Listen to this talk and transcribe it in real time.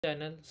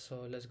channel.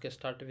 So let's get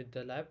started with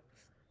the lab.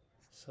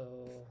 So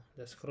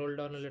just scroll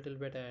down a little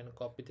bit and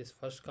copy this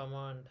first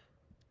command,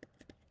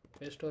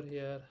 paste over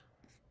here,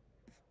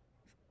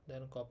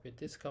 then copy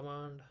this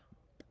command,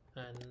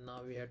 and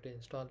now we have to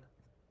install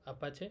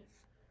Apache.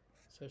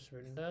 So it's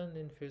been done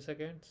in few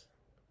seconds.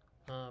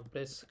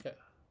 Press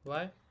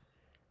Y,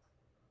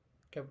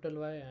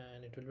 capital Y,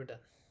 and it will be done.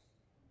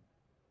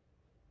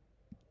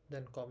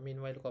 Then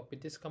meanwhile copy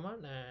this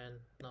command, and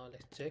now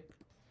let's check.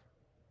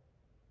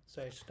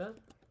 So it's done.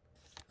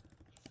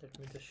 Let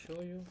me just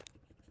show you.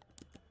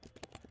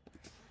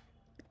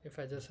 If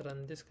I just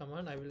run this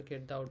command, I will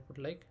get the output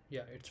like,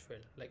 yeah, it's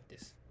failed like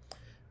this.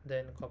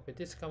 Then copy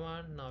this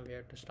command. Now we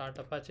have to start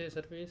Apache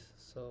service.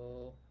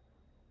 So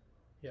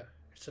yeah,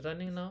 it's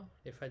running now.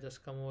 If I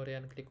just come over here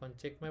and click on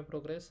check my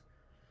progress,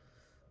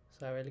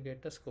 so I will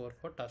get a score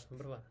for task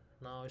number 1.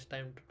 Now it's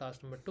time to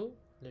task number 2.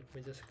 Let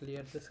me just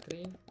clear the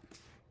screen.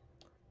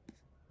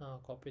 Now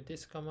copy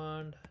this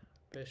command,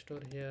 paste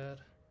over here,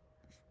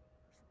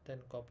 then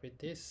copy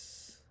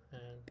this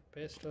and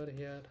paste over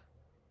here.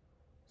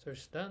 So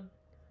it's done.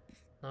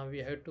 Now we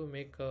have to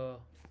make a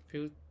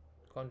few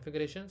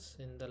configurations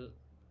in the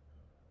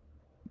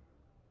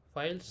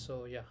file.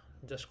 So yeah,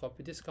 just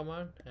copy this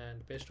command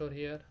and paste over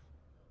here.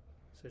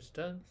 So it's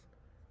done.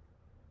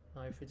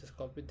 Now if we just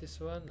copy this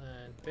one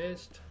and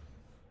paste,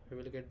 we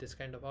will get this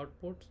kind of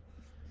output.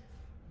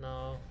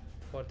 Now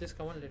for this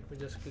command, let me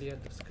just clear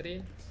the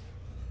screen.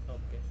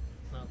 Okay,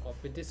 now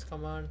copy this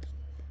command,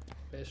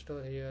 paste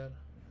over here,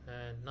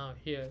 and now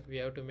here we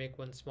have to make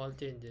one small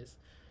changes.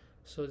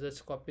 So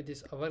just copy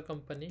this our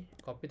company,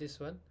 copy this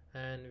one,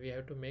 and we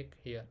have to make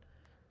here.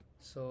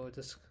 So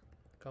just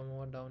come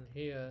over down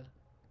here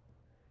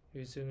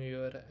using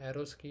your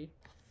arrows key,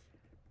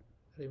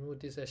 remove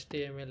this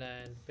HTML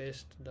and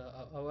paste the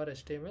our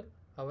HTML,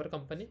 our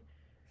company.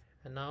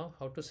 And now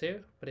how to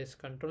save? Press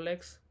Ctrl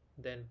X,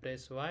 then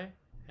press Y,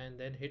 and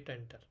then hit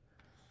enter.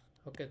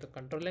 Okay, the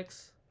Ctrl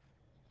X,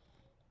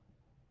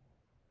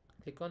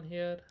 click on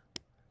here,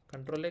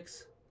 Ctrl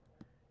X,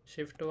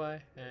 Shift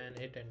Y, and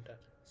hit enter.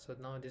 So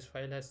now this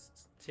file has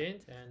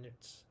changed and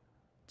it's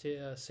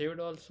saved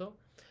also.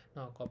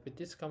 Now copy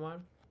this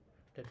command.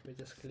 Let me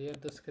just clear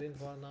the screen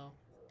for now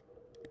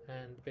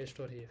and paste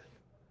over here.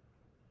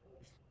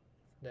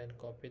 Then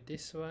copy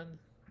this one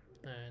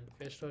and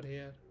paste over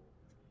here.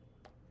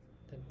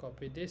 Then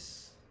copy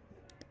this,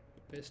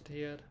 paste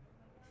here,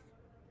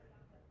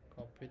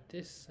 copy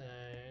this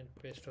and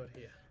paste over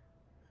here.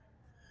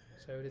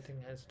 So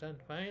everything has done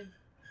fine.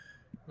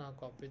 Now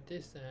copy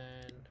this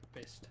and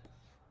paste.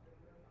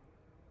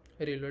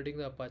 Reloading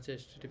the Apache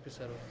HTTP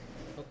server.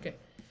 Okay,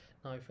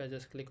 now if I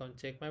just click on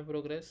check my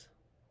progress,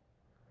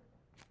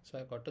 so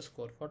I got a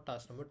score for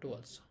task number 2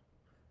 also.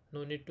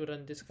 No need to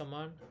run this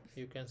command.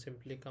 You can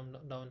simply come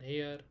down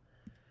here,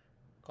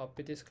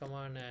 copy this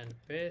command and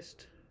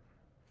paste.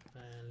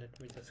 And let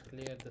me just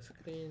clear the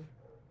screen.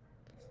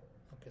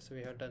 Okay, so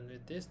we have done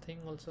with this thing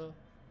also.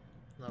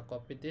 Now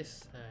copy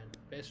this and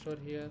paste over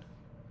here,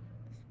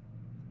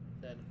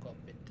 then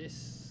copy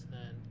this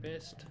and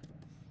paste,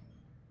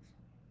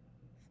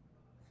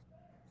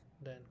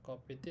 then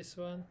copy this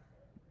one,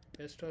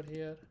 paste over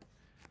here.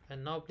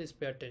 And now please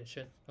pay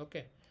attention.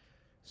 Okay,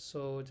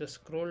 so just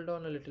scroll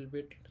down a little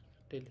bit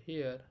till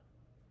here,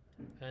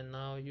 and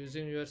now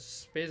using your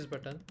space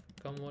button,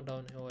 come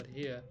down over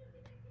here.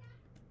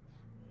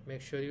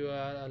 Make sure you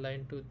are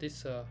aligned to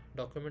this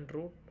document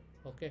root.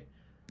 Okay,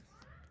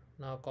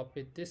 now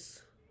copy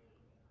this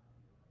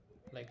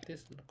like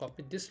this,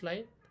 copy this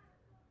line,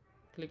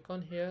 click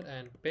on here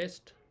and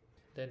paste,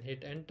 then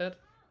hit enter,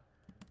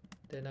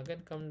 then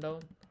again come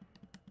down,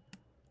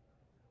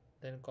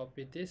 then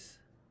copy this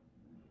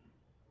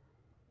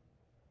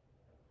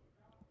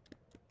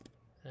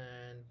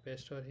and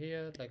paste over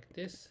here like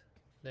this,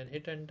 then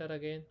hit enter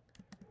again,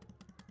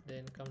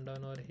 then come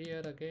down over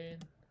here again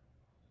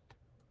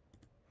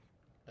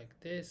like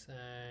this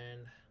and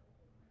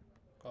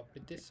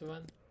copy this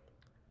one,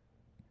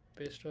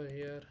 paste over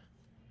here,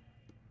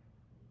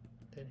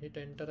 then hit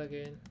enter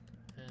again.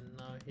 And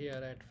now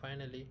here at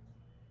finally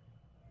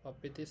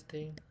copy this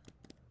thing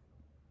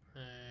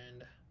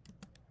and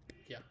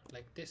yeah,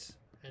 like this,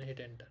 and hit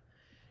enter.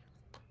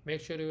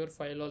 Make sure your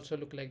file also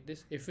look like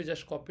this. If you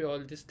just copy all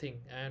this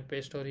thing and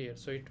paste over here,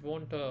 so it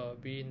won't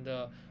be in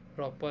the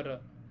proper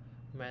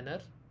manner.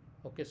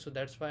 Okay, so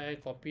that's why I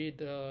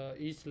copied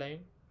each line.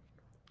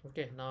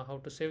 Okay, now how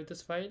to save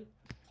this file?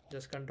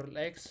 Just Ctrl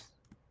X,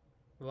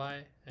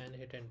 Y, and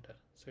hit enter.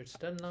 So it's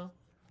done now.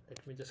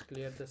 Let me just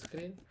clear the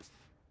screen.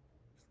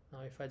 Now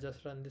if I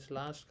just run this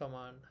last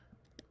command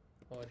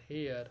over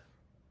here,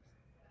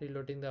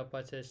 reloading the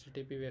Apache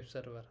HTTP web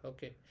server.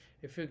 Okay,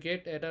 if you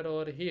get error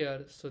over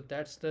here, so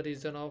that's the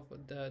reason of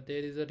there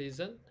is a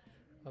reason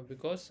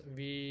because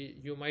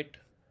you might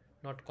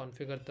not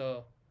configure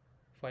the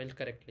file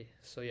correctly.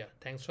 So yeah,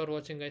 thanks for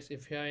watching guys.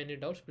 If you have any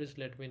doubts, please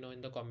let me know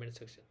in the comment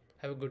section.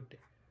 Have a good day.